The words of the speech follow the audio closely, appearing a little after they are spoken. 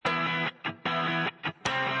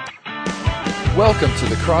Welcome to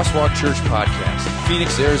the Crosswalk Church Podcast,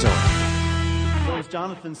 Phoenix, Arizona. So as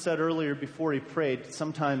Jonathan said earlier before he prayed,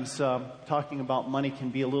 sometimes talking about money can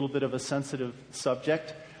be a little bit of a sensitive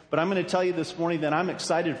subject. But I'm going to tell you this morning that I'm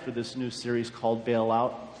excited for this new series called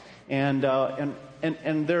Bailout. And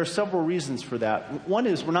there are several reasons for that. One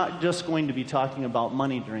is we're not just going to be talking about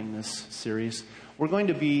money during this series. We're going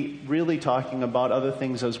to be really talking about other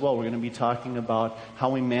things as well. We're going to be talking about how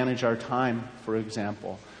we manage our time, for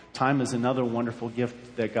example. Time is another wonderful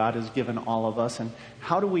gift that God has given all of us. And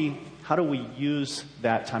how do we use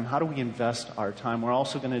that time? How do we invest our time? We're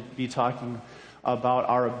also going to be talking about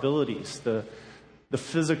our abilities, the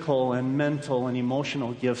physical and mental and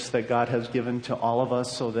emotional gifts that God has given to all of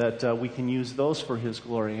us so that we can use those for His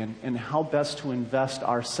glory and how best to invest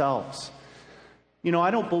ourselves. You know,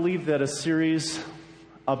 I don't believe that a series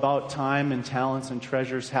about time and talents and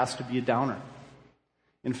treasures has to be a downer.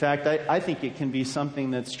 In fact, I think it can be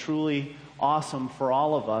something that's truly awesome for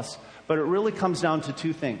all of us, but it really comes down to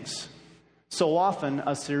two things. So often,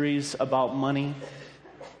 a series about money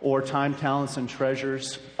or time, talents, and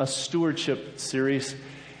treasures, a stewardship series,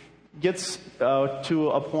 gets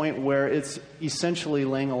to a point where it's essentially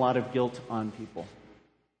laying a lot of guilt on people.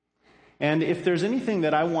 And if there's anything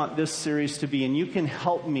that I want this series to be, and you can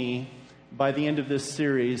help me by the end of this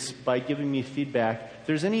series by giving me feedback, if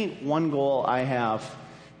there's any one goal I have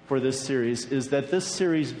for this series is that this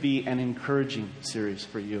series be an encouraging series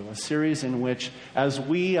for you, a series in which, as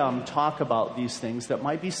we talk about these things that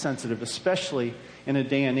might be sensitive, especially in a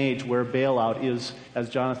day and age where bailout is, as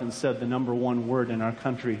Jonathan said, the number one word in our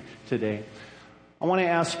country today. I want to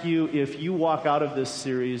ask you if you walk out of this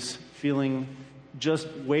series feeling just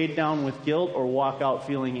weighed down with guilt or walk out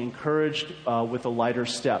feeling encouraged with a lighter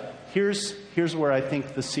step. Here's where I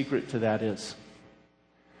think the secret to that is.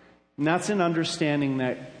 And that's an understanding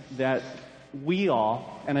that we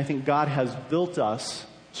all, and I think God has built us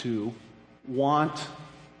to, want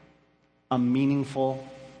a meaningful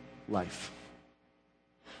life.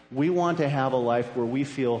 We want to have a life where we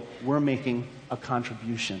feel we're making a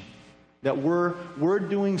contribution, that we're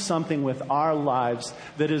doing something with our lives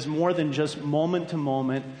that is more than just moment to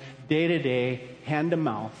moment, day to day, hand to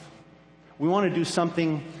mouth. We want to do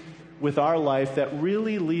something with our life that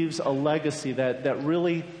really leaves a legacy, that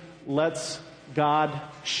really lets God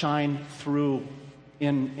shine through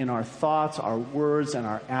in our thoughts, our words, and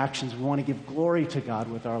our actions. We want to give glory to God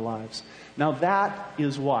with our lives. Now that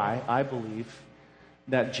is why I believe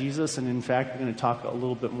that Jesus, and in fact, we're going to talk a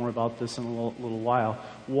little bit more about this in a little while,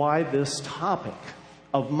 why this topic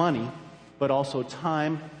of money, but also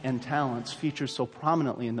time and talents features so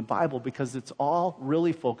prominently in the Bible, because it's all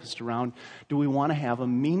really focused around, do we want to have a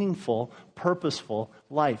meaningful, purposeful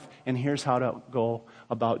life? And here's how to go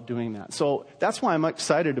about doing that. So that's why I'm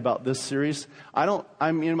excited about this series.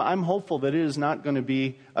 I'm hopeful that it is not going to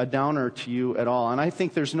be a downer to you at all. And I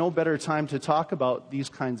think there's no better time to talk about these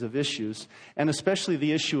kinds of issues, and especially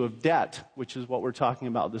the issue of debt, which is what we're talking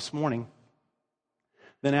about this morning,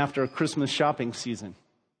 than after a Christmas shopping season.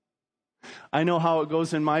 I know how it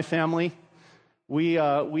goes in my family. We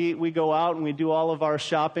go out and we do all of our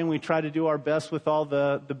shopping. We try to do our best with all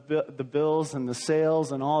the bills and the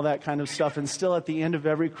sales and all that kind of stuff. And still at the end of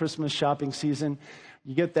every Christmas shopping season,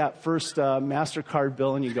 you get that first MasterCard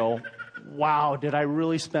bill and you go, wow, did I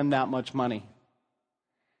really spend that much money?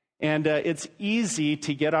 And it's easy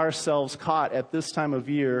to get ourselves caught at this time of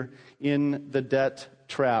year in the debt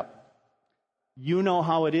trap. You know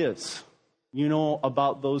how it is. You know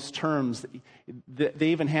about those terms. They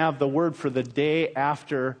even have the word for the day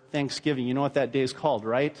after Thanksgiving. You know what that day is called,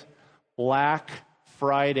 right? Black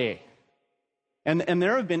Friday. And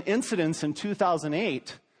there have been incidents in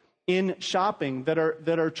 2008 in shopping that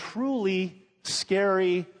are truly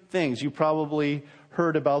scary things. You probably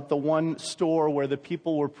heard about the one store where the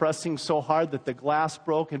people were pressing so hard that the glass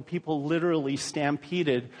broke and people literally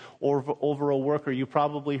stampeded over a worker. You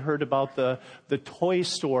probably heard about the toy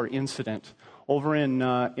store incident over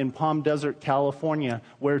in Palm Desert, California,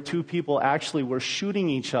 where two people actually were shooting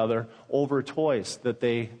each other over toys that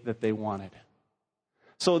they wanted.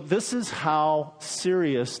 So this is how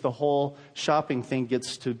serious the whole shopping thing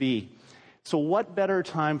gets to be. So what better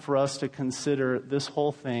time for us to consider this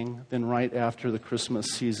whole thing than right after the Christmas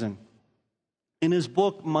season? In his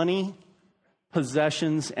book, Money,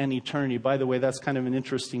 Possessions, and Eternity, by the way, that's kind of an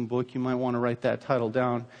interesting book. You might want to write that title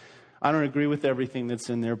down. I don't agree with everything that's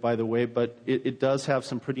in there, by the way, but it does have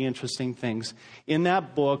some pretty interesting things. In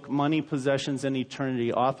that book, Money, Possessions, and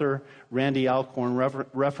Eternity, author Randy Alcorn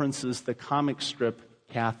references the comic strip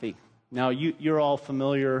Kathy. Now, you're all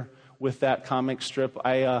familiar with that comic strip.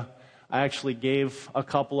 I actually gave a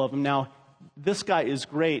couple of them. Now, this guy is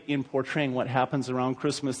great in portraying what happens around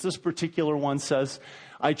Christmas. This particular one says,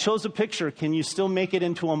 I chose a picture. Can you still make it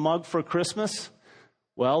into a mug for Christmas?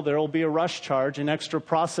 Well, there will be a rush charge, an extra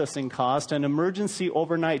processing cost, an emergency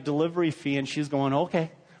overnight delivery fee. And she's going,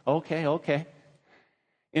 okay.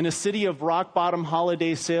 In a city of rock-bottom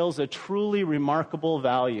holiday sales, a truly remarkable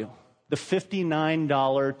value, the $59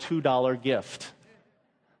 $2 gift.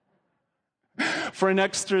 For an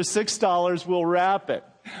extra $6, we'll wrap it.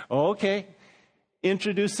 Okay.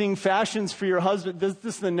 Introducing fashions for your husband. This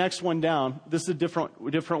is the next one down. This is a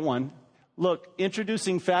different one. Look,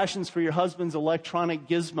 introducing fashions for your husband's electronic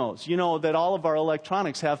gizmos. You know that all of our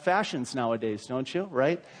electronics have fashions nowadays, don't you?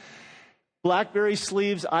 Right? BlackBerry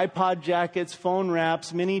sleeves, iPod jackets, phone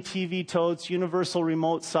wraps, mini TV totes, universal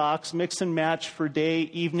remote socks, mix and match for day,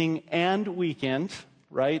 evening, and weekend.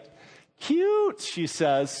 Right? Cute, she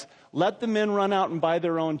says. Let the men run out and buy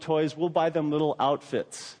their own toys. We'll buy them little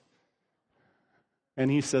outfits. And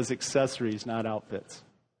he says accessories, not outfits.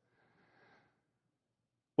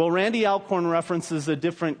 Well, Randy Alcorn references a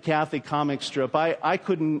different Catholic comic strip. I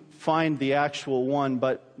couldn't find the actual one,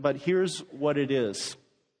 but here's what it is.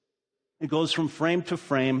 It goes from frame to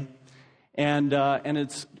frame, and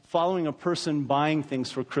it's following a person buying things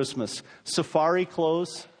for Christmas. Safari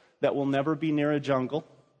clothes that will never be near a jungle.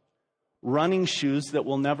 Running shoes that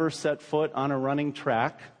will never set foot on a running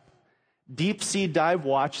track. Deep sea dive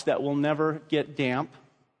watch that will never get damp.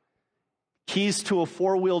 Keys to a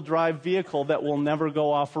 4-wheel drive vehicle that will never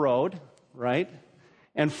go off-road, right?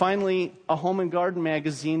 And finally, a home and garden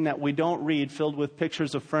magazine that we don't read, filled with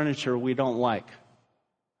pictures of furniture we don't like.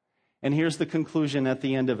 And here's the conclusion at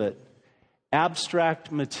the end of it.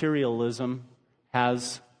 Abstract materialism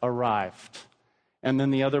has arrived. And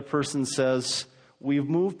then the other person says, we've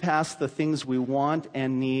moved past the things we want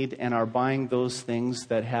and need and are buying those things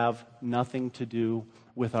that have nothing to do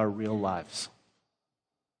with our real lives.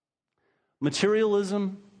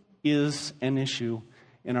 Materialism is an issue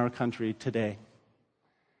in our country today.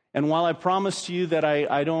 And while I promise you that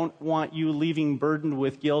I don't want you leaving burdened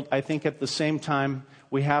with guilt, I think at the same time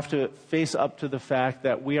we have to face up to the fact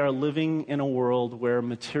that we are living in a world where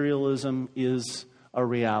materialism is a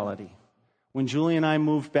reality. When Julie and I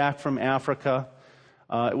moved back from Africa,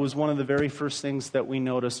 it was one of the very first things that we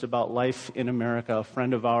noticed about life in America. A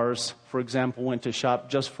friend of ours, for example, went to shop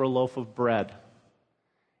just for a loaf of bread.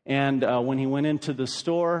 And when he went into the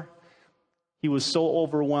store, he was so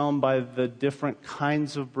overwhelmed by the different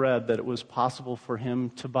kinds of bread that it was possible for him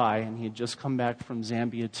to buy, and he had just come back from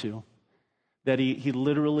Zambia too, that he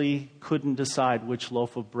literally couldn't decide which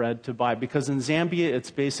loaf of bread to buy. Because in Zambia,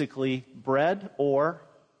 it's basically bread or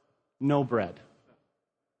no bread.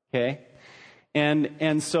 Okay?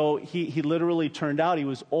 And so he literally turned out, he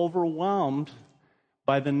was overwhelmed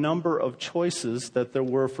by the number of choices that there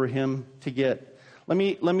were for him to get. Let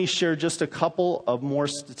me share just a couple of more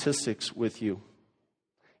statistics with you.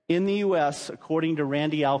 In the U.S., according to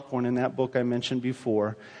Randy Alcorn in that book I mentioned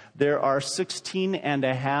before, there are 16 and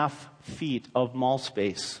a half feet of mall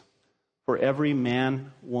space for every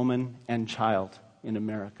man, woman, and child in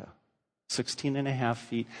America. 16 and a half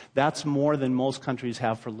feet. That's more than most countries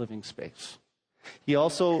have for living space. He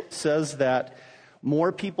also says that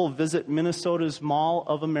more people visit Minnesota's Mall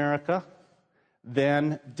of America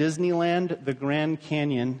than Disneyland, the Grand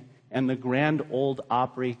Canyon, and the Grand Ole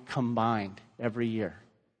Opry combined every year.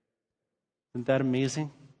 Isn't that amazing?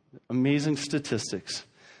 Amazing statistics.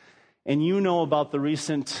 And you know about the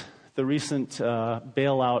recent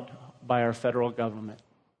bailout by our federal government.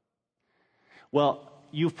 Well,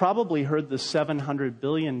 you've probably heard the $700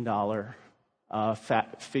 billion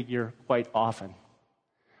figure quite often.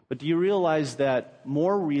 But do you realize that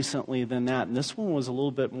more recently than that, and this one was a little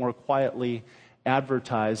bit more quietly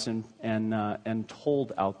advertised and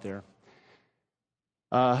told out there,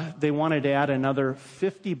 they wanted to add another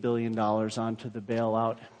 $50 billion onto the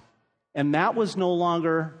bailout. And that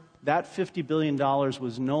 $50 billion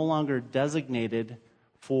was no longer designated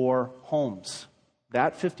for homes.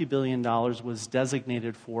 That $50 billion was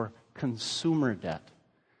designated for consumer debt.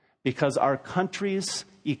 Because our country's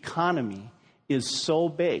economy is so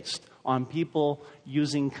based on people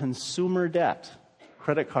using consumer debt,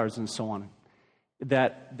 credit cards and so on,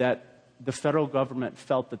 that the federal government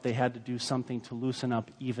felt that they had to do something to loosen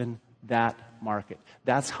up even that market.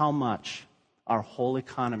 That's how much our whole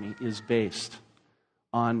economy is based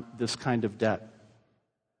on this kind of debt.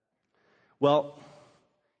 Well,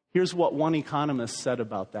 here's what one economist said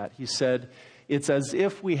about that. He said, it's as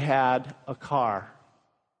if we had a car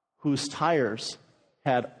whose tires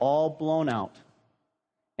had all blown out,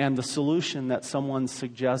 and the solution that someone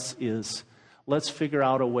suggests is, let's figure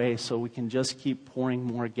out a way so we can just keep pouring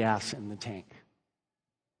more gas in the tank.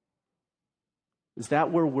 Is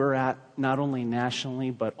that where we're at, not only nationally,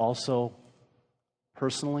 but also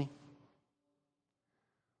personally?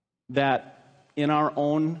 That in our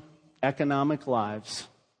own economic lives,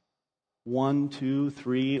 1, 2,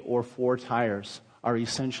 3, or 4 tires are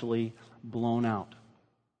essentially blown out.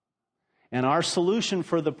 And our solution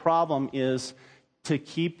for the problem is to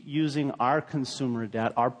keep using our consumer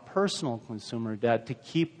debt, our personal consumer debt, to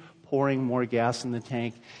keep pouring more gas in the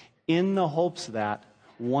tank in the hopes that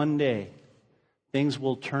one day things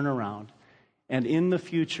will turn around. And in the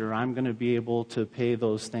future, I'm going to be able to pay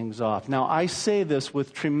those things off. Now, I say this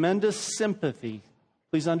with tremendous sympathy.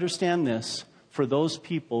 Please understand this, for those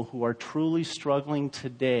people who are truly struggling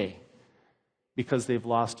today because they've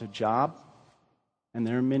lost a job, and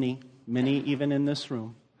there are many even in this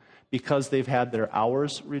room, because they've had their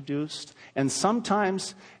hours reduced. And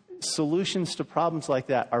sometimes solutions to problems like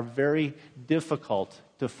that are very difficult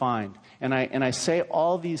to find. And I say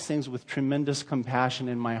all these things with tremendous compassion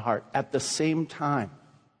in my heart. At the same time,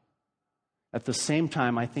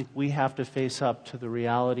 I think we have to face up to the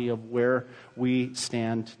reality of where we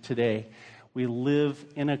stand today. We live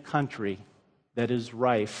in a country that is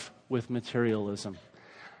rife with materialism.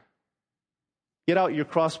 Get out your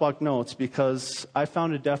crosswalk notes, because I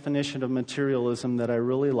found a definition of materialism that I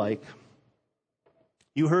really like.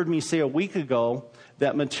 You heard me say a week ago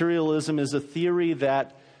that materialism is a theory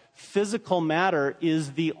that physical matter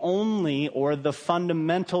is the only or the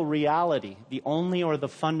fundamental reality. The only or the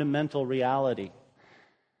fundamental reality.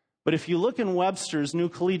 But if you look in Webster's New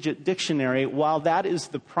Collegiate Dictionary, while that is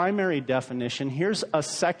the primary definition, here's a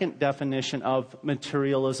second definition of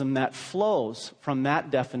materialism that flows from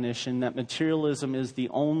that definition, that materialism is the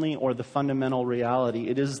only or the fundamental reality.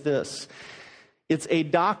 It is this: it's a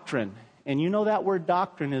doctrine. And you know that word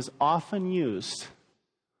doctrine is often used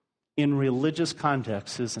in religious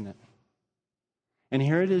contexts, isn't it? And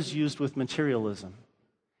here it is used with materialism.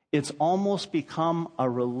 It's almost become a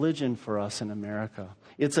religion for us in America.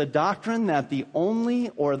 It's a doctrine that the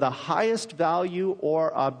only or the highest value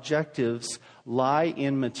or objectives lie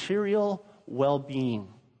in material well-being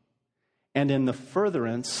and in the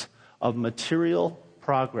furtherance of material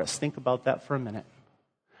progress. Think about that for a minute.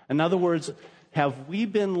 In other words, have we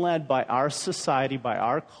been led by our society, by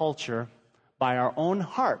our culture, by our own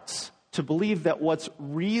hearts to believe that what's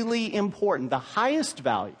really important, the highest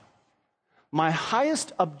value, my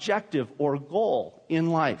highest objective or goal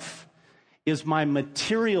in life is my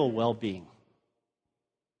material well-being?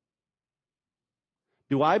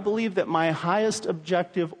 Do I believe that my highest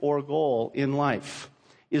objective or goal in life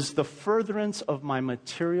is the furtherance of my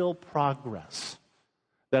material progress?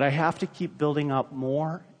 That I have to keep building up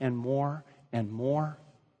more and more and more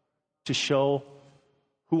to show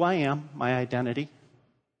who I am, my identity,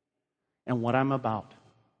 and what I'm about?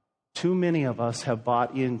 Too many of us have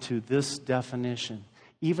bought into this definition,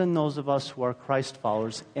 even those of us who are Christ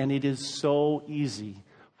followers, and it is so easy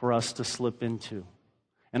for us to slip into.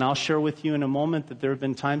 And I'll share with you in a moment that there have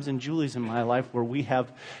been times in Julie's in my life where we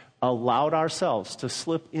have allowed ourselves to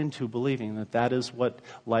slip into believing that that is what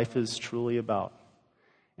life is truly about.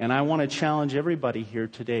 And I want to challenge everybody here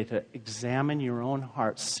today to examine your own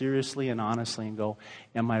heart seriously and honestly and go,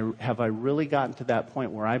 have I really gotten to that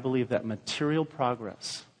point where I believe that material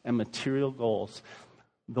progress and material goals,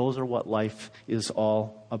 those are what life is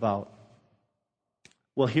all about?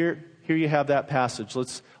 Well, here you have that passage.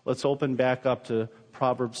 Let's open back up to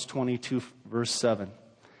Proverbs 22, verse 7.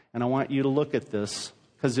 And I want you to look at this,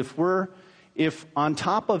 because if on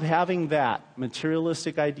top of having that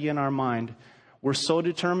materialistic idea in our mind, we're so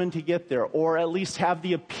determined to get there, or at least have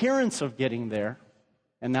the appearance of getting there,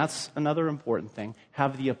 and that's another important thing,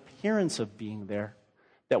 have the appearance of being there,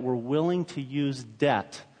 that we're willing to use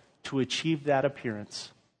debt to achieve that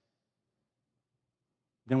appearance,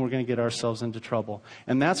 then we're going to get ourselves into trouble.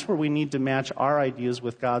 And that's where we need to match our ideas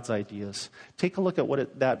with God's ideas. Take a look at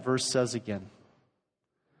what that verse says again.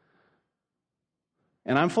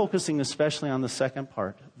 And I'm focusing especially on the second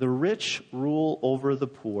part. The rich rule over the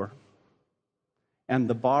poor, and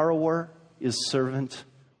the borrower is servant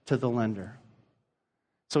to the lender.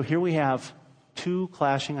 So here we have two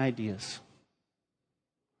clashing ideas.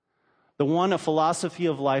 The one, a philosophy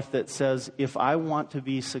of life that says, if I want to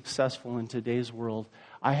be successful in today's world,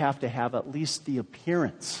 I have to have at least the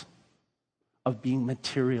appearance of being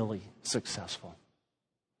materially successful.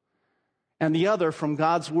 And the other, from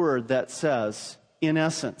God's word, that says, in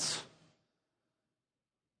essence,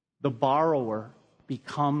 the borrower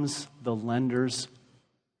becomes the lender's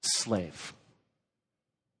slave.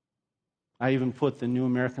 I even put the New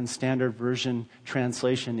American Standard Version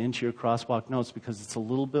translation into your crosswalk notes because it's a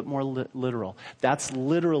little bit more literal. That's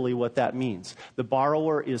literally what that means. The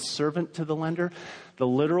borrower is servant to the lender. The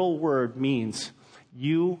literal word means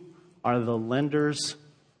you are the lender's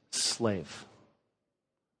slave.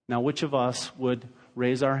 Now, which of us would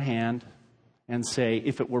raise our hand and say,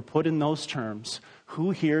 if it were put in those terms, who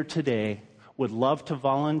here today would love to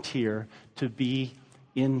volunteer to be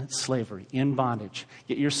in slavery, in bondage?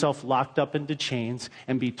 Get yourself locked up into chains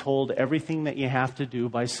and be told everything that you have to do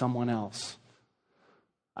by someone else.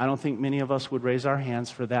 I don't think many of us would raise our hands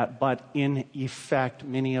for that, but in effect,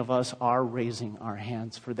 many of us are raising our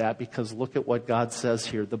hands for that because look at what God says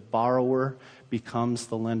here. The borrower becomes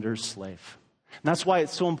the lender's slave. And that's why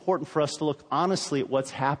it's so important for us to look honestly at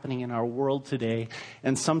what's happening in our world today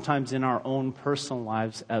and sometimes in our own personal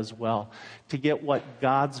lives as well, to get what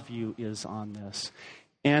God's view is on this.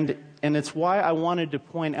 And it's why I wanted to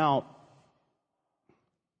point out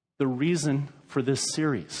the reason for this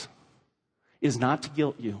series is not to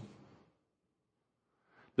guilt you.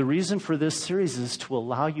 The reason for this series is to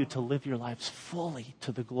allow you to live your lives fully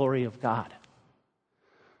to the glory of God.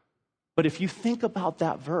 But if you think about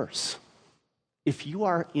that verse, if you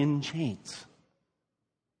are in chains,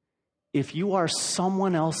 if you are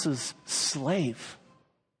someone else's slave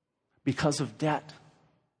because of debt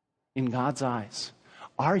in God's eyes,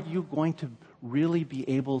 are you going to really be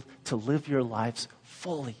able to live your lives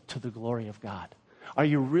fully to the glory of God? Are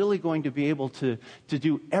you really going to be able to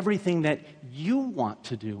do everything that you want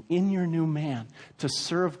to do in your new man to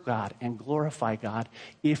serve God and glorify God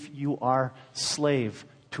if you are slave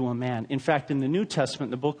to a man? In fact, in the New Testament,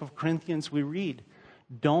 in the book of Corinthians, we read,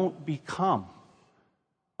 don't become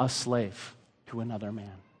a slave to another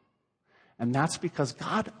man. And that's because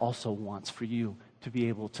God also wants for you to be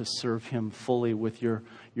able to serve him fully with your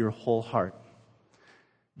whole heart.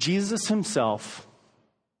 Jesus himself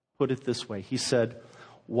put it this way. He said,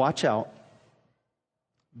 watch out,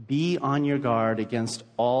 be on your guard against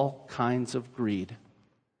all kinds of greed.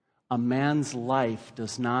 A man's life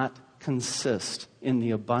does not consist in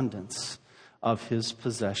the abundance of his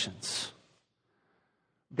possessions.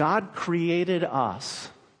 God created us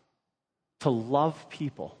to love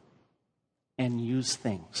people and use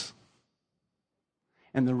things.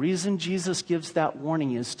 And the reason Jesus gives that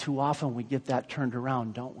warning is too often we get that turned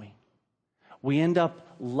around, don't we? We end up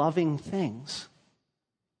loving things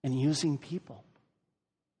and using people.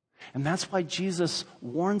 And that's why Jesus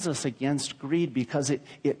warns us against greed, because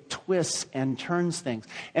it twists and turns things.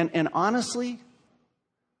 And honestly,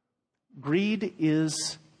 greed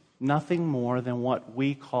is nothing more than what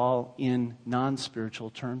we call in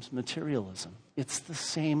non-spiritual terms materialism. It's the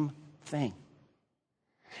same thing.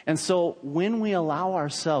 And so when we allow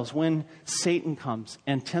ourselves, when Satan comes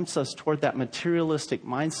and tempts us toward that materialistic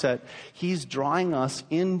mindset, he's drawing us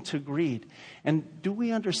into greed. And do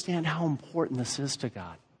we understand how important this is to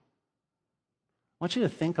God? I want you to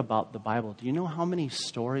think about the Bible. Do you know how many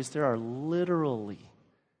stories? There are literally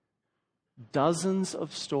dozens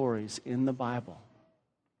of stories in the Bible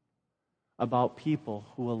about people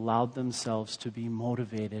who allowed themselves to be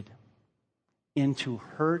motivated into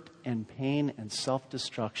hurt and pain and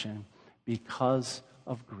self-destruction because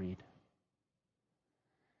of greed.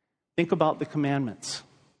 Think about the commandments.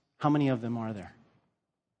 How many of them are there?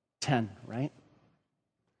 10, right?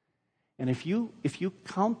 And if you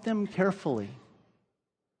count them carefully,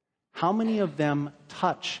 how many of them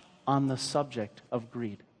touch on the subject of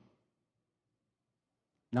greed?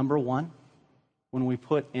 Number 1, when we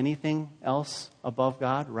put anything else above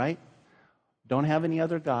God, right? Don't have any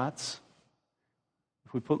other gods.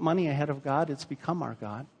 If we put money ahead of God, it's become our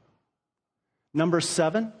God. Number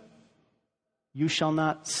 7, you shall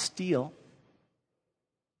not steal.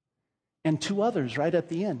 And 2 others right at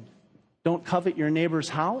the end. Don't covet your neighbor's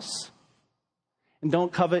house, and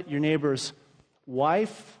don't covet your neighbor's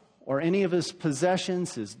wife or any of his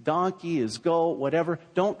possessions, his donkey, his goat, whatever.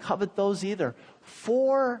 Don't covet those either.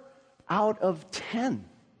 4 out of 10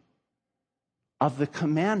 of the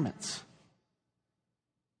commandments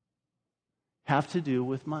have to do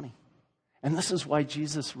with money. And this is why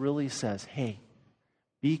Jesus really says, hey,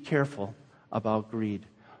 be careful about greed.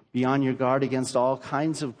 Be on your guard against all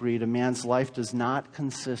kinds of greed. A man's life does not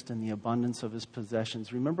consist in the abundance of his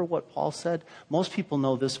possessions. Remember what Paul said? Most people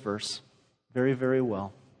know this verse very, very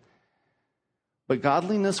well. But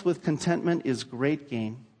godliness with contentment is great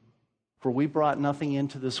gain, for we brought nothing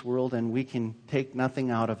into this world and we can take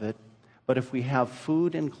nothing out of it. But if we have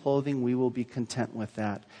food and clothing, we will be content with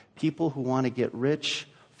that. People who want to get rich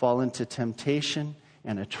fall into temptation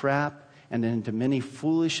and a trap and into many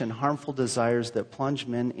foolish and harmful desires that plunge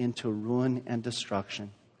men into ruin and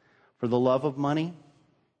destruction. For the love of money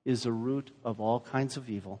is the root of all kinds of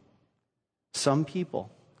evil. Some people,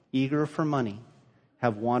 eager for money,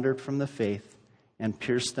 have wandered from the faith and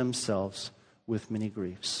pierced themselves with many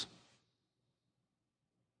griefs.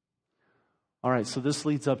 All right, so this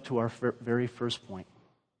leads up to our very first point.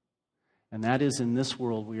 And that is, in this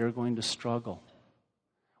world, we are going to struggle.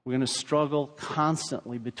 We're going to struggle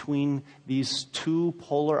constantly between these two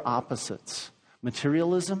polar opposites.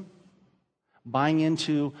 Materialism, buying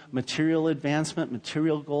into material advancement,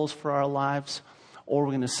 material goals for our lives, or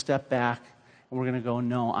we're going to step back and we're going to go,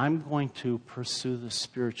 no, I'm going to pursue the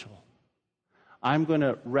spiritual. I'm going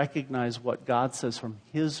to recognize what God says from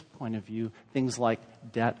His point of view, things like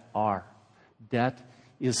debt are. Debt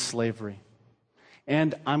is slavery.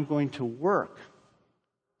 And I'm going to work,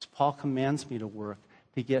 as Paul commands me to work,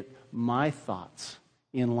 to get my thoughts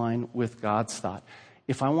in line with God's thought.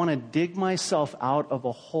 If I want to dig myself out of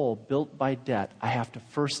a hole built by debt, I have to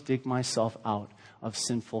first dig myself out of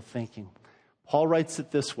sinful thinking. Paul writes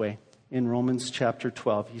it this way in Romans chapter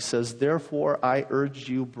 12. He says, "Therefore I urge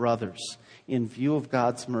you, brothers, in view of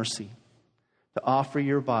God's mercy, to offer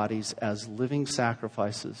your bodies as living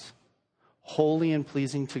sacrifices, holy and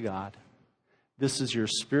pleasing to God. This is your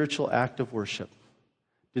spiritual act of worship.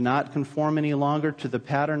 Do not conform any longer to the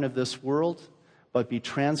pattern of this world, but be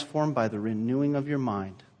transformed by the renewing of your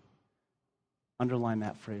mind." Underline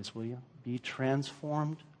that phrase, will you? Be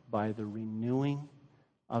transformed by the renewing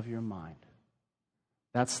of your mind.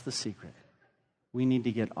 That's the secret. We need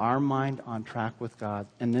to get our mind on track with God.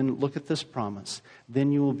 And then look at this promise.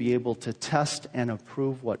 Then you will be able to test and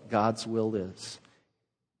approve what God's will is.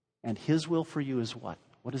 And His will for you is what?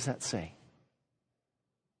 What does that say?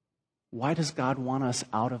 Why does God want us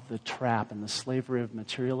out of the trap and the slavery of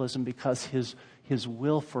materialism? Because His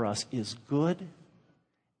will for us is good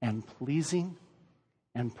and pleasing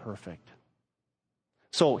and perfect.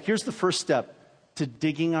 So here's the first step to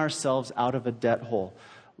digging ourselves out of a debt hole.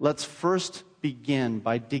 Let's first begin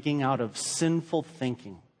by digging out of sinful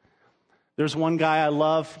thinking. There's one guy I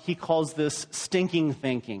love. He calls this stinking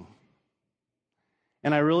thinking.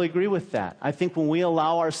 And I really agree with that. I think when we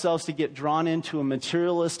allow ourselves to get drawn into a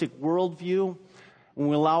materialistic worldview, when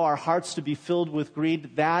we allow our hearts to be filled with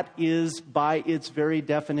greed, that is, by its very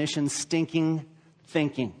definition, stinking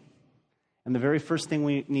thinking. And the very first thing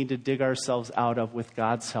we need to dig ourselves out of with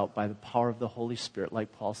God's help by the power of the Holy Spirit,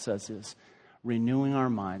 like Paul says, is renewing our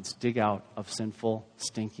minds, dig out of sinful,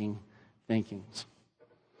 stinking thinkings.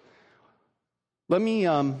 Let me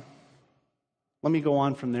go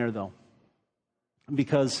on from there, though.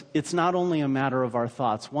 Because it's not only a matter of our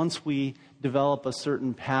thoughts. Once we develop a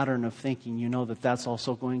certain pattern of thinking, you know that that's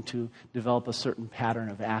also going to develop a certain pattern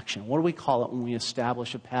of action. What do we call it when we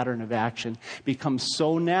establish a pattern of action? It becomes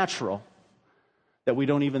so natural that we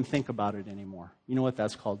don't even think about it anymore. You know what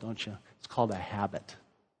that's called, don't you? It's called a habit.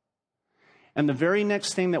 And the very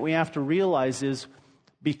next thing that we have to realize is,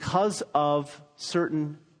 because of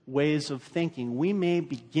certain ways of thinking, we may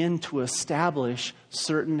begin to establish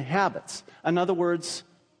certain habits. In other words,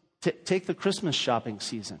 take the Christmas shopping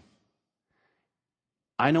season.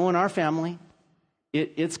 I know in our family,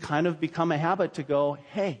 it's kind of become a habit to go,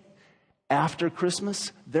 hey, after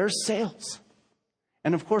Christmas, there's sales.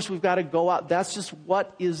 And of course, we've got to go out. That's just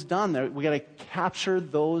what is done there. We've got to capture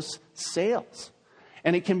those sales.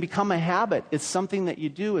 And it can become a habit. It's something that you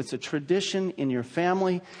do. It's a tradition in your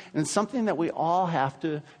family. And it's something that we all have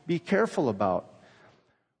to be careful about.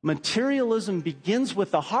 Materialism begins with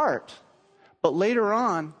the heart, but later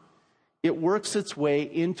on, it works its way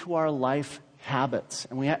into our life habits.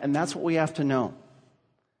 And that's what we have to know.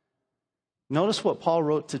 Notice what Paul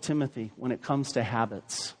wrote to Timothy when it comes to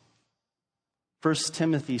habits. 1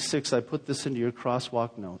 Timothy 6, I put this into your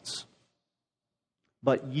crosswalk notes.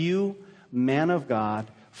 But you, man of God,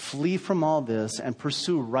 flee from all this and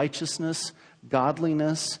pursue righteousness,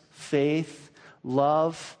 godliness, faith,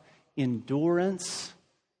 love, endurance,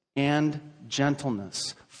 and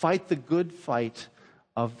gentleness. Fight the good fight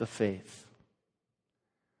of the faith.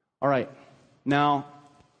 All right, now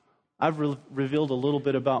I've revealed a little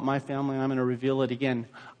bit about my family. I'm going to reveal it again.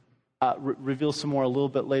 Reveal some more a little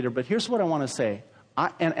bit later. But here's what I want to say. I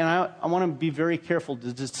want to be very careful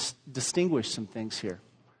to distinguish some things here.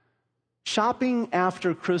 Shopping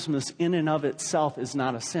after Christmas in and of itself is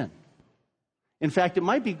not a sin. In fact, it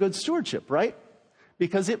might be good stewardship, right?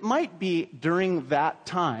 Because it might be during that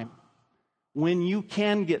time when you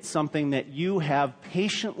can get something that you have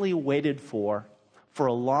patiently waited for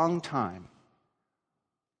a long time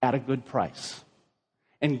at a good price.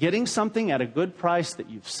 And getting something at a good price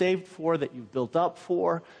that you've saved for, that you've built up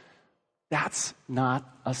for, that's not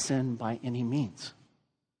a sin by any means.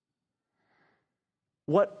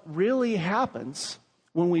 what really happens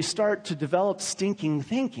when we start to develop stinking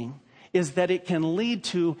thinking is that it can lead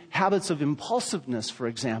to habits of impulsiveness, for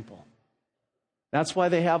example. That's why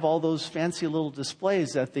they have all those fancy little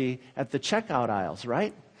displays at the checkout aisles,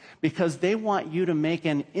 right? Because they want you to make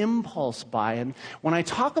an impulse buy. And when I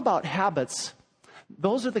talk about habits,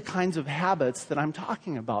 those are the kinds of habits that I'm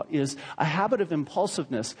talking about, is a habit of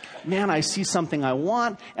impulsiveness. Man, I see something I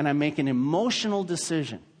want, and I make an emotional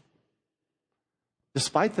decision,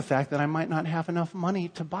 despite the fact that I might not have enough money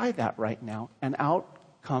to buy that right now. And out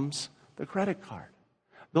comes the credit card.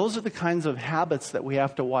 Those are the kinds of habits that we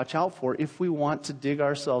have to watch out for if we want to dig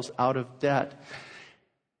ourselves out of debt.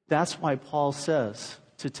 That's why Paul says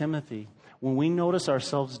to Timothy, when we notice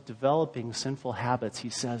ourselves developing sinful habits, he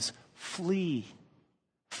says, flee.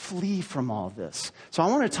 Flee from all this. So I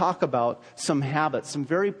want to talk about some habits, some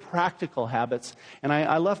very practical habits, and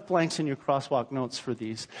I left blanks in your crosswalk notes for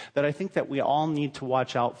these, that I think that we all need to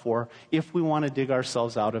watch out for if we want to dig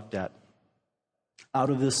ourselves out of debt, out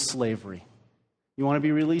of this slavery. You want to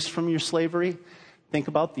be released from your slavery? Think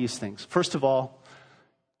about these things. First of all,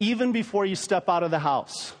 even before you step out of the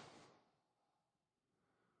house,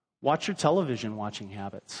 watch your television watching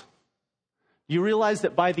habits. You realize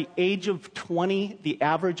that by the age of 20, the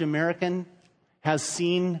average American has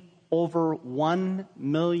seen over 1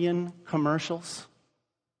 million commercials?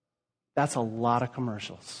 That's a lot of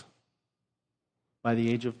commercials by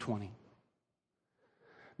the age of 20.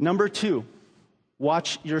 Number 2,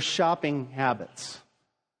 watch your shopping habits.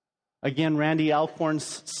 Again, Randy Alcorn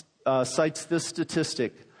cites this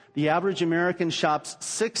statistic. The average American shops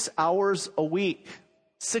 6 hours a week.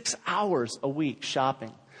 6 hours a week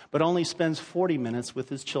shopping, but only spends 40 minutes with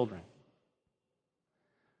his children.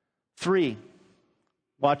 3,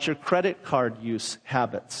 watch your credit card use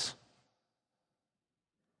habits.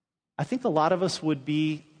 I think a lot of us would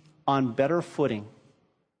be on better footing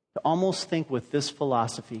to almost think with this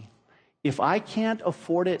philosophy: if I can't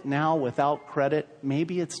afford it now without credit,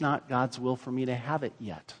 maybe it's not God's will for me to have it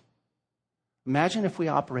yet. Imagine if we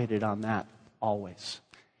operated on that always.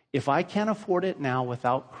 If I can't afford it now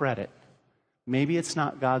without credit, maybe it's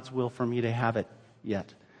not God's will for me to have it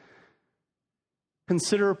yet.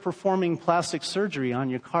 Consider performing plastic surgery on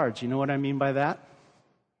your cards. You know what I mean by that?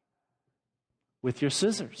 With your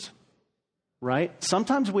scissors, right?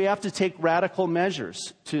 Sometimes we have to take radical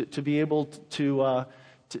measures to be able to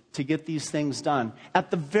get these things done.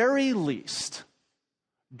 At the very least,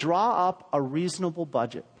 draw up a reasonable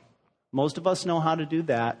budget. Most of us know how to do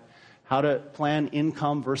that. How to plan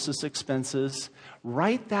income versus expenses.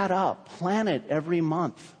 Write that up. Plan it every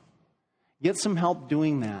month. Get some help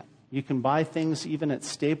doing that. You can buy things even at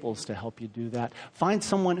Staples to help you do that. Find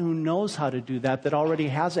someone who knows how to do that, that already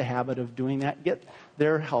has a habit of doing that. Get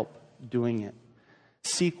their help doing it.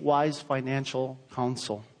 Seek wise financial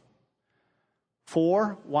counsel.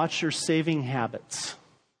 4, watch your saving habits.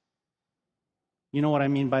 You know what I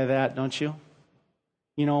mean by that, don't you?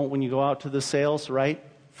 You know, when you go out to the sales, right?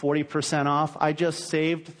 40% off. I just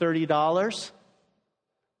saved $30,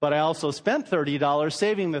 but I also spent $30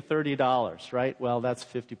 saving the $30, right? Well, that's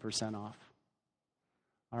 50% off.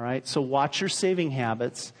 All right, so watch your saving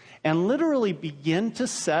habits and literally begin to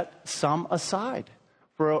set some aside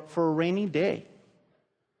for a rainy day.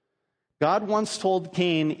 God once told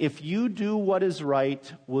Cain, if you do what is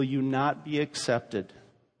right, will you not be accepted?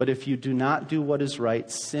 But if you do not do what is right,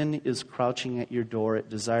 sin is crouching at your door. It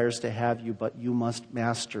desires to have you, but you must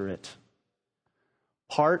master it.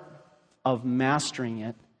 Part of mastering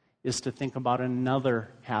it is to think about another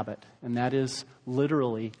habit, and that is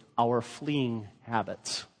literally our fleeing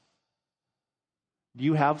habits. Do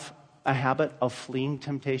you have a habit of fleeing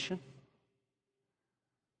temptation?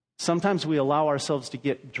 Sometimes we allow ourselves to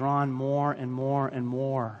get drawn more and more and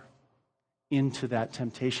more into that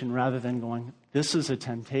temptation rather than going, this is a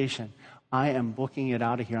temptation. I am booking it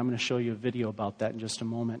out of here. I'm going to show you a video about that in just a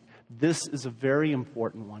moment. This is a very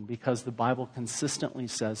important one because the Bible consistently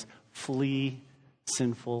says, flee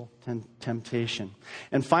sinful temptation.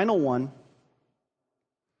 And final one,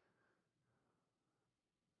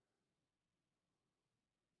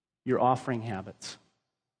 your offering habits.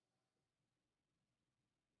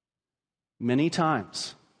 Many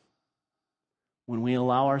times, when we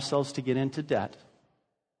allow ourselves to get into debt,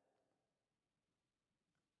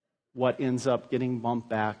 what ends up getting bumped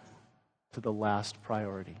back to the last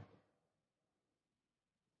priority.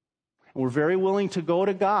 And we're very willing to go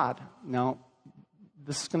to God. Now,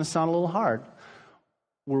 this is going to sound a little hard.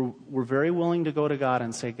 We're very willing to go to God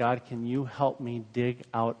and say, God, can you help me dig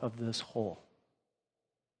out of this hole?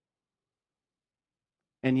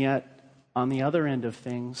 And yet, on the other end of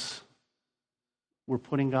things, we're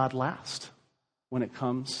putting God last. when it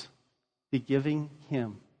comes to giving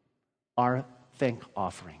him our thank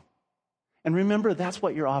offering. And remember, that's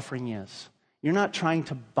what your offering is. You're not trying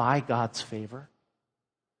to buy God's favor.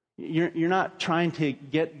 You're not trying to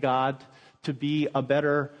get God to be a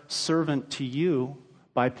better servant to you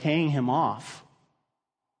by paying him off.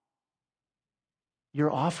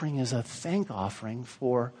 Your offering is a thank offering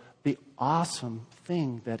for the awesome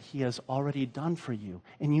thing that he has already done for you.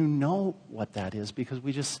 And you know what that is because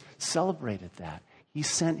we just celebrated that. He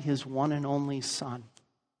sent his one and only Son.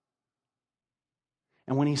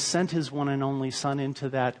 And when he sent his one and only Son into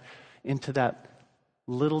that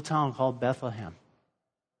little town called Bethlehem,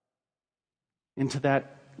 into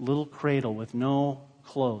that little cradle with no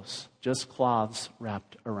clothes, just cloths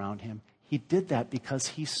wrapped around him, he did that because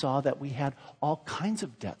he saw that we had all kinds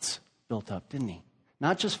of debts built up, didn't he?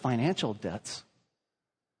 Not just financial debts,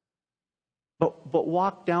 but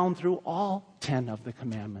walk down through all 10 of the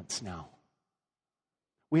commandments now.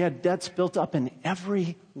 We had debts built up in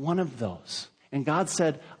every one of those. And God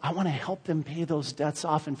said, I want to help them pay those debts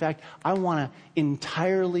off. In fact, I want to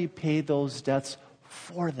entirely pay those debts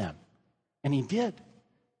for them. And he did.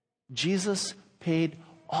 Jesus paid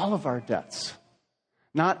all of our debts.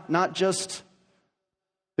 Not just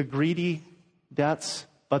the greedy debts,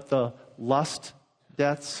 but the lust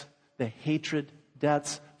debts, the hatred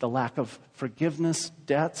debts, the lack of forgiveness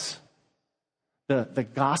debts, the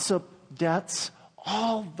gossip debts,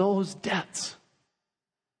 all those debts.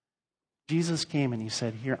 Jesus came and he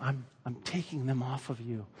said, here, I'm taking them off of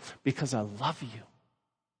you because I love you.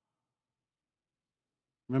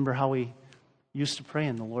 Remember how we used to pray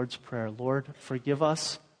in the Lord's Prayer, Lord, forgive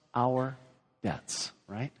us our debts,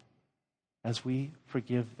 right? As we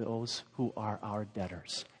forgive those who are our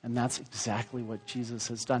debtors. And that's exactly what Jesus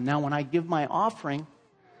has done. Now, when I give my offering,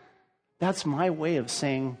 that's my way of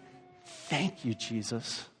saying, thank you,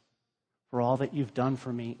 Jesus, for all that you've done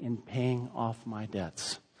for me in paying off my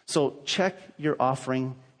debts. So check your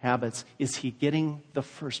offering habits. Is he getting the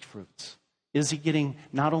first fruits? Is he getting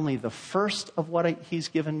not only the first of what he's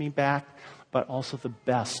given me back, but also the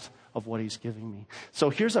best of what he's giving me? So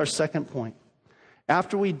here's our second point.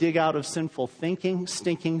 After we dig out of sinful thinking,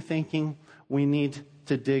 stinking thinking, we need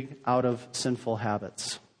to dig out of sinful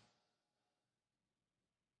habits.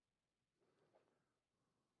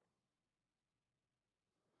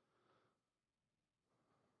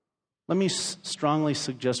 Let me strongly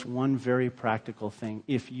suggest one very practical thing.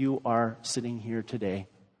 If you are sitting here today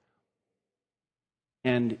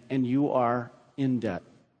and you are in debt,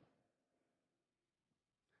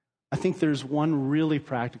 I think there's one really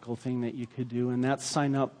practical thing that you could do, and that's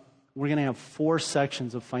sign up. We're going to have 4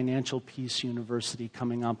 sections of Financial Peace University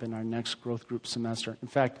coming up in our next growth group semester. In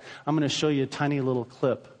fact, I'm going to show you a tiny little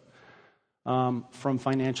clip from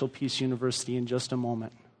Financial Peace University in just a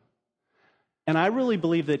moment. And I really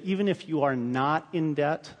believe that even if you are not in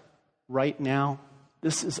debt right now,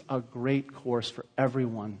 this is a great course for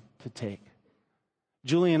everyone to take.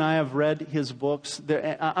 Julie and I have read his books.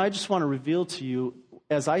 I just want to reveal to you,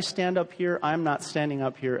 as I stand up here, I'm not standing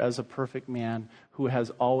up here as a perfect man who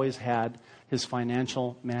has always had his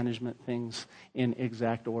financial management things in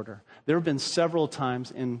exact order. There have been several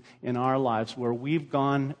times in our lives where we've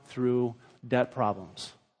gone through debt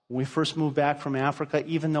problems. When we first moved back from Africa,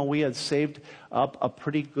 even though we had saved up a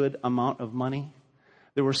pretty good amount of money,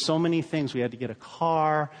 there were so many things. We had to get a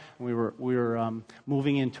car. We were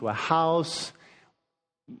moving into a house.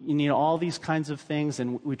 You need all these kinds of things,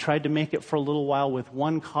 and we tried to make it for a little while with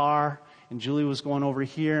one car. And Julie was going over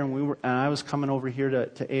here, and I was coming over here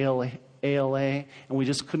to ALA, and we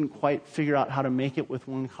just couldn't quite figure out how to make it with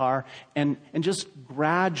one car. And just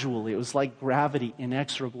gradually, it was like gravity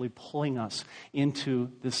inexorably pulling us into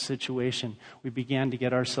this situation. We began to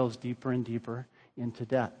get ourselves deeper and deeper into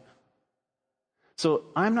debt. So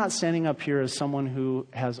I'm not standing up here as someone who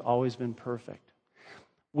has always been perfect.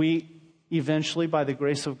 We eventually, by the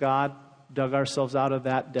grace of God, dug ourselves out of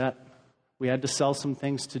that debt. We had to sell some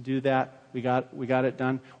things to do that. We got it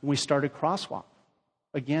done. When we started Crosswalk,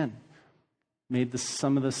 again, made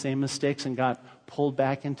some of the same mistakes and got pulled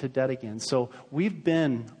back into debt again. So we've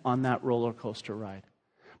been on that roller coaster ride.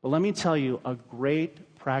 But let me tell you, a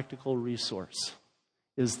great practical resource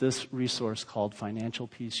is this resource called Financial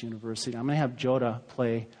Peace University. I'm going to have Joda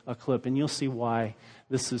play a clip, and you'll see why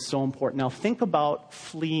this is so important. Now, think about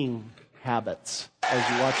fleeing habits as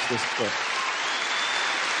you watch this clip.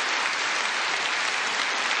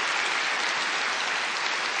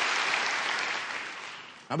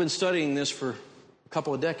 I've been studying this for a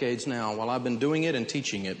couple of decades now while I've been doing it and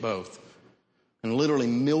teaching it both. And literally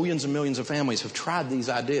millions and millions of families have tried these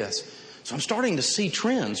ideas. So I'm starting to see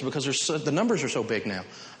trends because the numbers are so big now.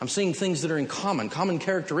 I'm seeing things that are in common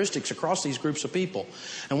characteristics across these groups of people.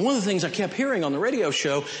 And one of the things I kept hearing on the radio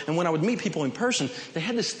show, and when I would meet people in person, they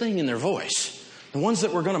had this thing in their voice. The ones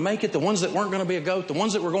that were going to make it, the ones that weren't going to be a goat, the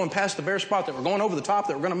ones that were going past the bare spot, that were going over the top,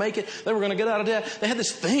 that were going to make it, they were going to get out of debt. They had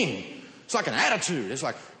this thing. It's like an attitude. It's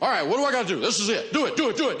like, all right, what do I got to do? This is it. Do it, do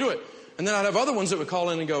it, do it, do it. And then I'd have other ones that would call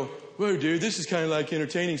in and go, whoa, dude, this is kind of like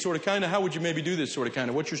entertaining, sort of, kind of. How would you maybe do this, sort of, kind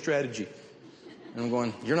of? What's your strategy? And I'm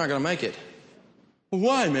going, you're not going to make it. Well,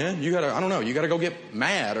 why, man? You got to, I don't know, you got to go get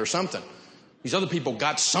mad or something. These other people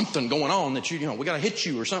got something going on that you know, we got to hit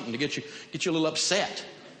you or something to get you a little upset.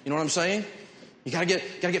 You know what I'm saying? You got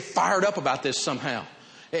to get fired up about this somehow.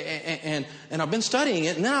 And I've been studying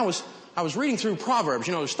it, and then I was reading through Proverbs.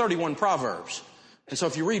 You know, there's 31 Proverbs. And so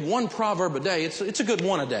if you read one proverb a day, it's a good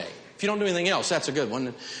one a day. If you don't do anything else, that's a good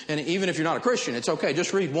one. And even if you're not a Christian, it's okay.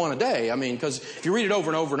 Just read one a day. I mean, because if you read it over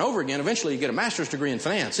and over and over again, eventually you get a master's degree in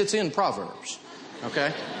finance. It's in Proverbs.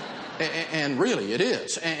 Okay? And really, it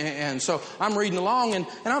is. And so I'm reading along, and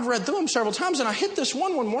I've read through them several times, and I hit this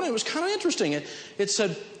one morning. It was kind of interesting. It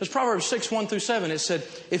said, it's Proverbs 6, 1 through 7. It said,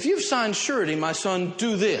 if you've signed surety, my son,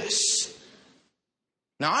 do this.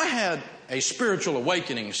 Now, I had a spiritual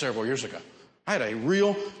awakening several years ago. I had a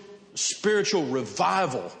real spiritual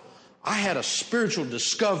revival. I had a spiritual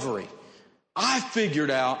discovery. I figured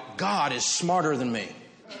out God is smarter than me.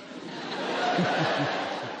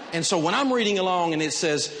 And so when I'm reading along and it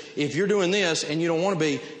says, if you're doing this and you don't want to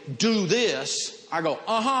be, do this, I go,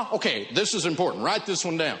 okay, this is important. Write this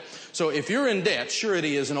one down. So if you're in debt,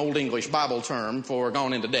 surety is an old English Bible term for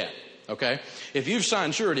gone into debt. Okay? If you've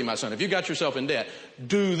signed surety, my son, if you got yourself in debt,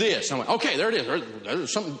 do this. I went, okay, there it is.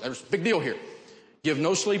 There's a big deal here. Give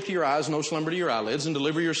no sleep to your eyes, no slumber to your eyelids, and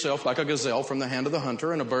deliver yourself like a gazelle from the hand of the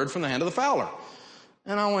hunter and a bird from the hand of the fowler.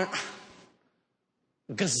 And I went,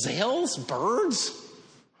 gazelles? Birds?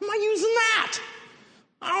 How am I using that?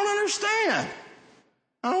 I don't understand.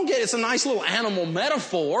 I don't get it. It's a nice little animal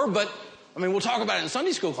metaphor, but, I mean, we'll talk about it in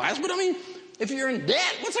Sunday school class, but, I mean, if you're in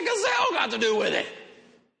debt, what's a gazelle got to do with it?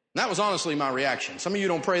 And that was honestly my reaction. Some of you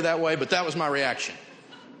don't pray that way, but that was my reaction.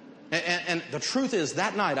 And the truth is,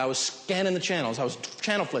 that night I was scanning the channels. I was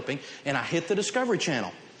channel flipping, and I hit the Discovery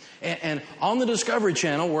Channel. And on the Discovery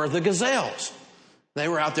Channel were the gazelles. They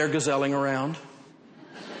were out there gazelling around.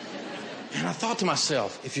 And I thought to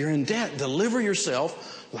myself, if you're in debt, deliver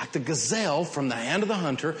yourself like the gazelle from the hand of the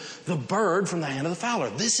hunter, the bird from the hand of the fowler.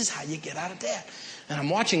 This is how you get out of debt. And I'm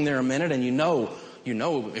watching there a minute, and you know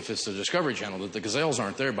if it's the Discovery Channel that the gazelles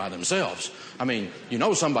aren't there by themselves. I mean, you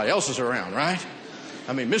know somebody else is around, right?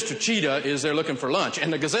 I mean, Mr. Cheetah is there looking for lunch.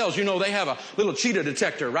 And the gazelles, you know, they have a little cheetah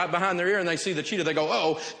detector right behind their ear, and they see the cheetah. They go,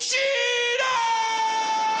 uh-oh, cheetah!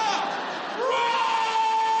 Run!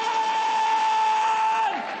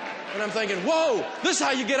 And I'm thinking, whoa, this is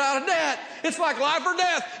how you get out of debt. It's like life or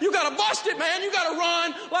death. You got to bust it, man. You got to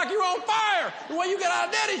run like you're on fire. The way you get out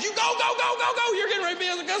of debt is you go, go, go, go, go. You're getting ready to be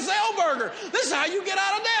a gazelle burger. This is how you get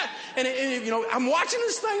out of debt. And you know, I'm watching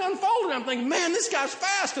this thing unfold, and I'm thinking, man, this guy's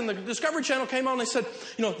fast. And the Discovery Channel came on, and they said,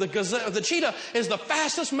 you know, the cheetah is the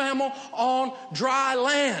fastest mammal on dry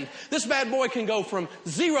land. This bad boy can go from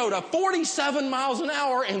 0 to 47 miles an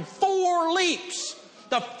hour in 4 leaps.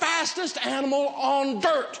 The fastest animal on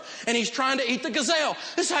dirt. And he's trying to eat the gazelle.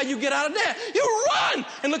 This is how you get out of debt. You run!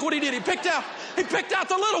 And look what he did. He picked out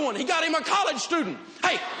the little one. He got him a college student.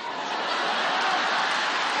 Hey!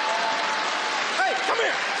 Hey, come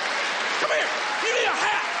here. Come here. You need a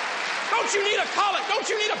hat. Don't you need a collar? Don't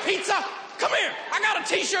you need a pizza? Come here. I got a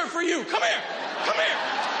t-shirt for you. Come here. Come here.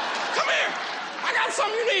 Come here. I got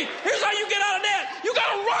something you need. Here's how you get out of debt. You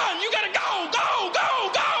got to run. You got to go, go,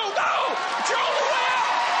 go, go, go. It's your only way out.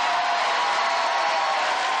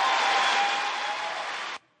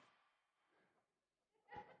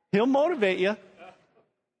 He'll motivate you.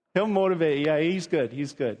 He'll motivate you. Yeah, he's good.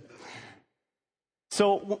 He's good.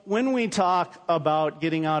 So when we talk about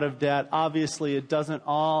getting out of debt, obviously it doesn't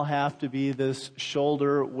all have to be this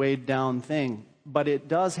shoulder weighed down thing. But it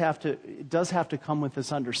does have to come with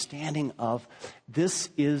this understanding of this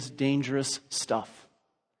is dangerous stuff.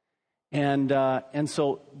 And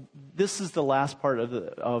so this is the last part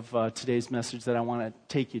of today's message that I want to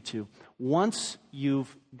take you to. Once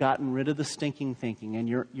you've gotten rid of the stinking thinking and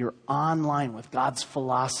you're online with God's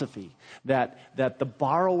philosophy that the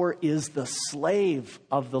borrower is the slave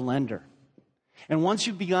of the lender. And once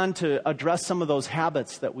you've begun to address some of those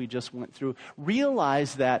habits that we just went through,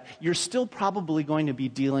 realize that you're still probably going to be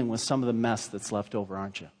dealing with some of the mess that's left over,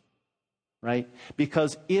 aren't you? Right?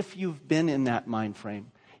 Because if you've been in that mind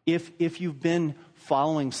frame, If you've been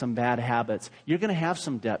following some bad habits, you're going to have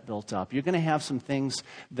some debt built up. You're going to have some things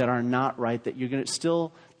that are not right that you're going to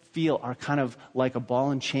still feel are kind of like a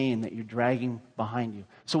ball and chain that you're dragging behind you.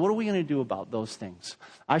 So what are we going to do about those things?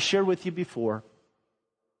 I shared with you before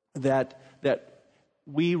that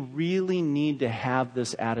we really need to have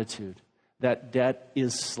this attitude that debt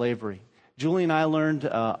is slavery. Julie and I learned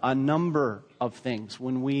a number of things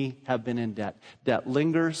when we have been in debt. Debt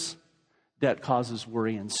lingers. Debt causes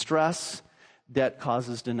worry and stress. Debt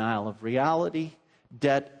causes denial of reality.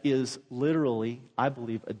 Debt is literally, I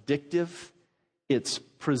believe, addictive. It's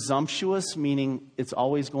presumptuous, meaning it's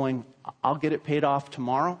always going, I'll get it paid off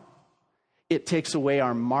tomorrow. It takes away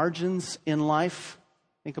our margins in life.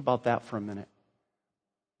 Think about that for a minute.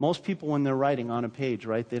 Most people, when they're writing on a page,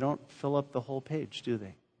 right, they don't fill up the whole page, do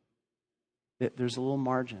they? There's a little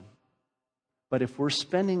margin. But if we're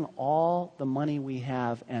spending all the money we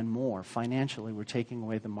have and more financially, we're taking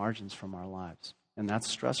away the margins from our lives. And that's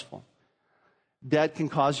stressful. Debt can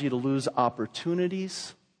cause you to lose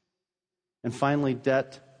opportunities. And finally,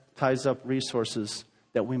 debt ties up resources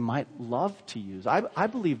that we might love to use. I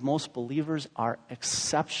believe most believers are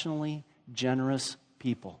exceptionally generous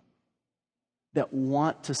people that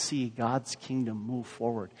want to see God's kingdom move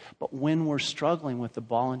forward. But when we're struggling with the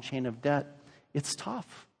ball and chain of debt, it's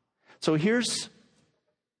tough. So here's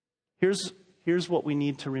what we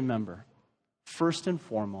need to remember. First and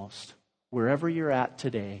foremost, wherever you're at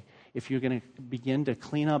today, if you're going to begin to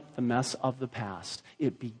clean up the mess of the past,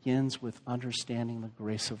 it begins with understanding the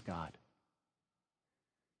grace of God.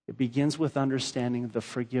 It begins with understanding the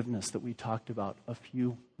forgiveness that we talked about a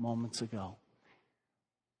few moments ago.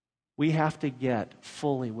 We have to get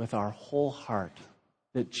fully with our whole heart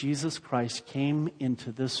that Jesus Christ came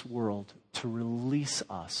into this world to release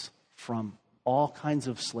us from all kinds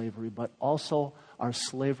of slavery, but also our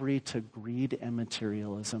slavery to greed and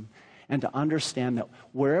materialism, and to understand that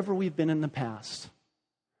wherever we've been in the past,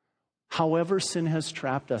 however sin has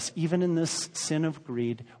trapped us, even in this sin of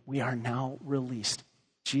greed, we are now released.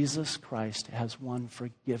 Jesus Christ has won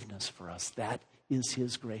forgiveness for us. That is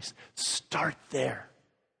His grace. Start there.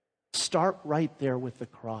 Start right there with the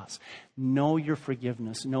cross. Know your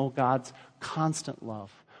forgiveness. Know God's constant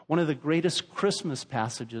love. One of the greatest Christmas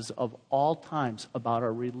passages of all times about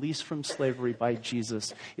our release from slavery by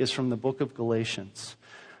Jesus is from the book of Galatians.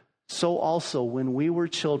 So also, when we were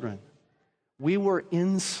children, we were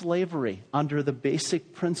in slavery under the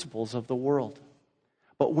basic principles of the world.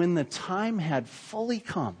 But when the time had fully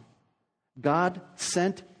come, God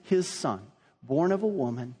sent His Son, born of a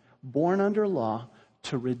woman, born under law,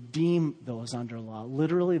 to redeem those under law.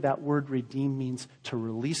 Literally, that word redeem means to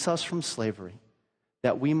release us from slavery,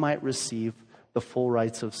 that we might receive the full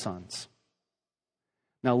rights of sons.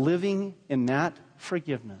 Now, living in that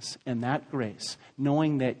forgiveness and that grace,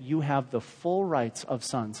 knowing that you have the full rights of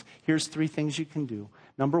sons, here's 3 things you can do.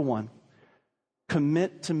 Number 1,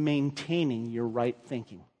 commit to maintaining your right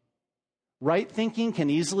thinking. Right thinking can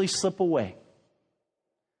easily slip away.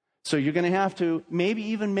 So you're going to have to maybe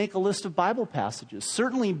even make a list of Bible passages.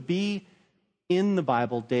 Certainly be in the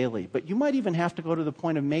Bible daily, but you might even have to go to the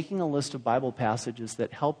point of making a list of Bible passages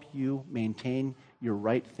that help you maintain your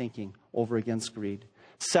right thinking over against greed.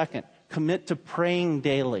 Second, commit to praying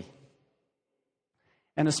daily.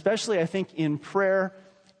 And especially, I think, in prayer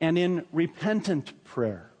and in repentant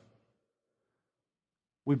prayer.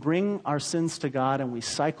 We bring our sins to God and we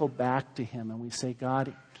cycle back to Him and we say,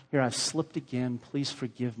 God, here I've slipped again, please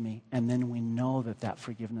forgive me. And then we know that that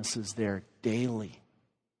forgiveness is there daily.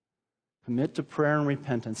 Commit to prayer and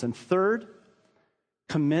repentance. And third,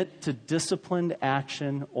 commit to disciplined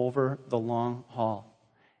action over the long haul.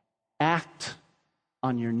 Act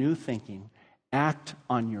on your new thinking. Act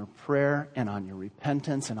on your prayer and on your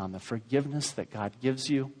repentance and on the forgiveness that God gives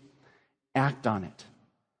you. Act on it.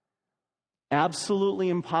 Absolutely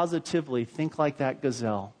and positively think like that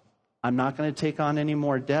gazelle. I'm not going to take on any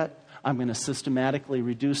more debt. I'm going to systematically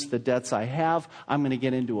reduce the debts I have. I'm going to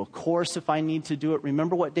get into a course if I need to do it.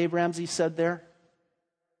 Remember what Dave Ramsey said there?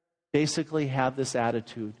 Basically have this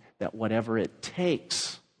attitude that whatever it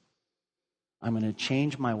takes, I'm going to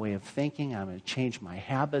change my way of thinking. I'm going to change my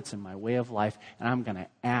habits and my way of life. And I'm going to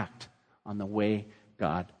act on the way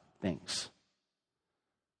God thinks.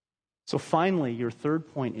 So finally, your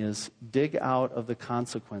third point is dig out of the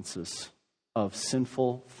consequences of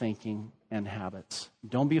sinful thinking and habits.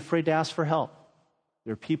 Don't be afraid to ask for help.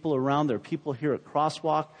 There are people around, there are people here at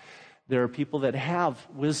Crosswalk, there are people that have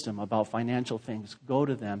wisdom about financial things. Go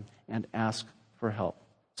to them and ask for help.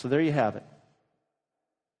 So there you have it.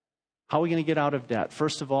 How are we going to get out of debt?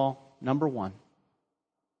 First of all, number one,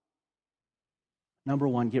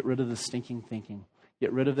 get rid of the stinking thinking.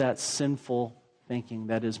 Get rid of that sinful thinking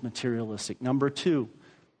that is materialistic. Number 2,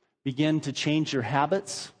 begin to change your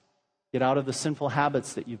habits. Get out of the sinful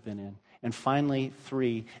habits that you've been in. And finally,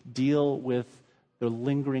 3, deal with the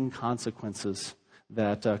lingering consequences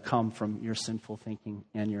that come from your sinful thinking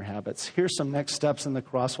and your habits. Here's some next steps in the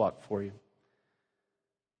crosswalk for you.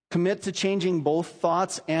 Commit to changing both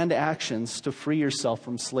thoughts and actions to free yourself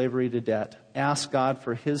from slavery to debt. Ask God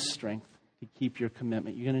for His strength to keep your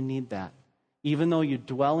commitment. You're going to need that. Even though you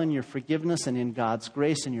dwell in your forgiveness and in God's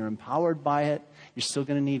grace and you're empowered by it, you're still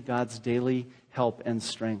going to need God's daily help and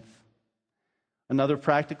strength. Another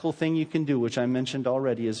practical thing you can do, which I mentioned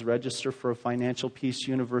already, is register for a Financial Peace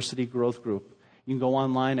University growth group. You can go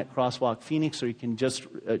online at Crosswalk Phoenix, or you can just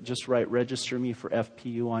write register me for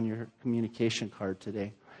FPU on your communication card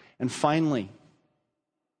today. And finally,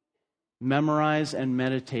 memorize and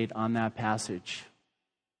meditate on that passage.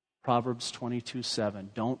 Proverbs 22:7.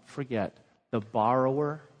 Don't forget, the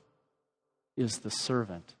borrower is the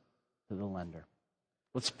servant to the lender.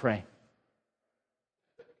 Let's pray.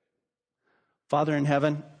 Father in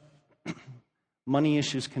heaven, money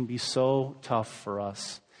issues can be so tough for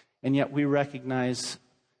us. And yet we recognize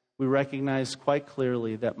quite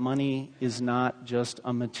clearly that money is not just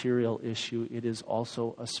a material issue, it is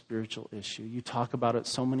also a spiritual issue. You talk about it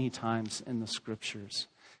so many times in the scriptures.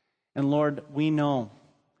 And Lord, we know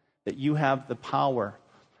that you have the power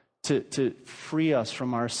to free us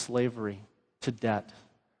from our slavery to debt.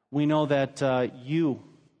 We know that you,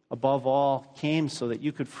 above all, came so that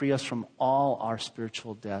you could free us from all our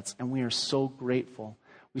spiritual debts. And we are so grateful.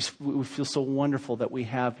 We feel so wonderful that we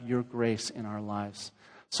have your grace in our lives.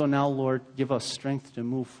 So now, Lord, give us strength to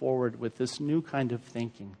move forward with this new kind of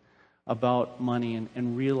thinking about money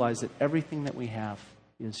and realize that everything that we have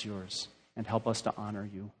is yours, and help us to honor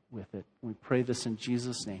you with it. We pray this in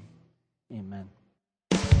Jesus' name. Amen.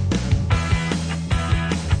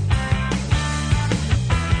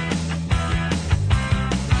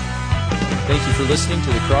 Thank you for listening to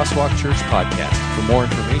the Crosswalk Church podcast. For more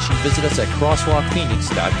information, visit us at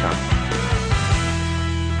crosswalkphoenix.com.